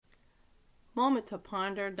Moment to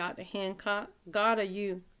ponder, Dr. Hancock. God or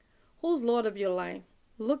you? Who's Lord of your life?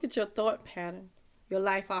 Look at your thought pattern, your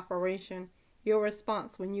life operation, your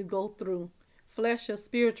response when you go through. Flesh or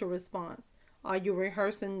spiritual response. Are you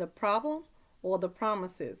rehearsing the problem or the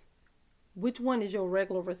promises? Which one is your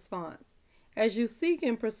regular response? As you seek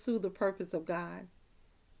and pursue the purpose of God,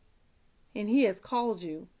 and He has called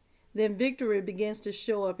you, then victory begins to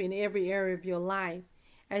show up in every area of your life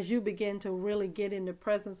as you begin to really get in the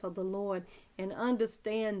presence of the Lord and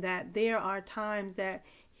understand that there are times that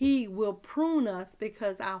He will prune us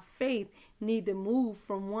because our faith need to move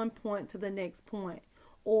from one point to the next point,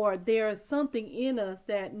 or there is something in us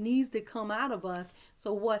that needs to come out of us.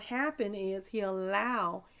 So what happened is He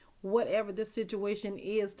allow whatever the situation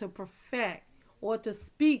is to perfect or to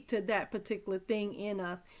speak to that particular thing in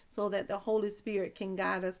us so that the Holy Spirit can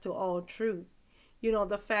guide us to all truth. You know,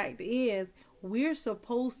 the fact is, we're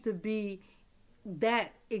supposed to be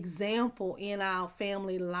that example in our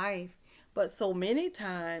family life. But so many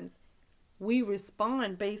times we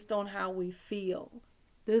respond based on how we feel.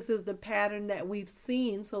 This is the pattern that we've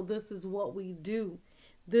seen, so this is what we do.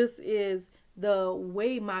 This is the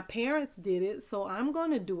way my parents did it, so I'm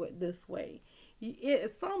going to do it this way.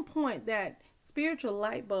 At some point, that spiritual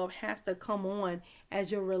light bulb has to come on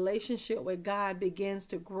as your relationship with God begins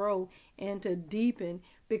to grow and to deepen,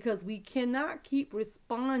 because we cannot keep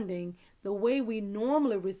responding the way we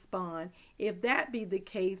normally respond. If that be the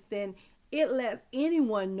case, then it lets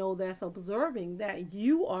anyone know that's observing that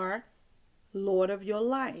you are Lord of your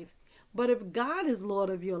life. But if God is Lord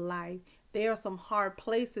of your life, there are some hard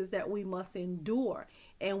places that we must endure.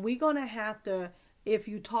 And we're going to have to, if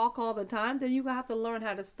you talk all the time, then you have to learn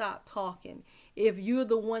how to stop talking. If you're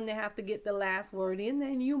the one that have to get the last word in,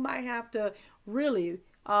 then you might have to really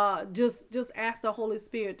just ask the Holy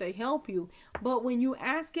Spirit to help you. But when you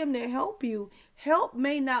ask Him to help you, help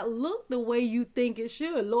may not look the way you think it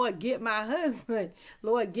should. Lord, get my husband.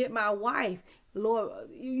 Lord, get my wife. Lord,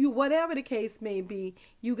 you whatever the case may be,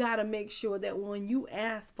 you got to make sure that when you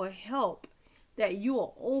ask for help, that you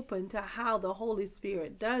are open to how the Holy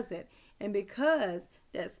Spirit does it. And because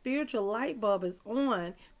that spiritual light bulb is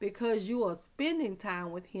on, because you are spending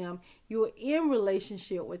time with Him, you are in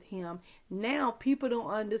relationship with Him, now people don't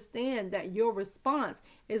understand that your response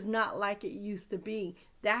is not like it used to be.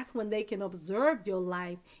 That's when they can observe your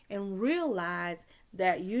life and realize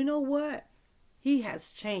that, you know what? He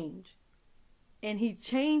has changed. And he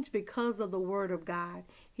changed because of the word of God.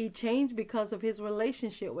 He changed because of his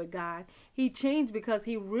relationship with God. He changed because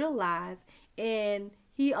he realized and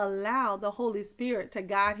he allowed the Holy Spirit to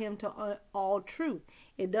guide him to all truth.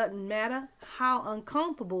 It doesn't matter how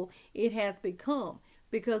uncomfortable it has become,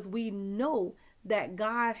 because we know that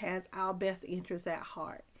God has our best interests at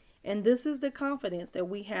heart. And this is the confidence that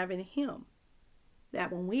we have in Him,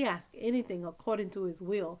 that when we ask anything according to His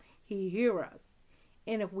will, He hears us.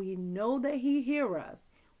 And if we know that He hears us,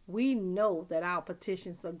 we know that our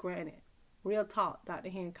petitions are granted. Real talk, Dr.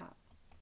 Hancock.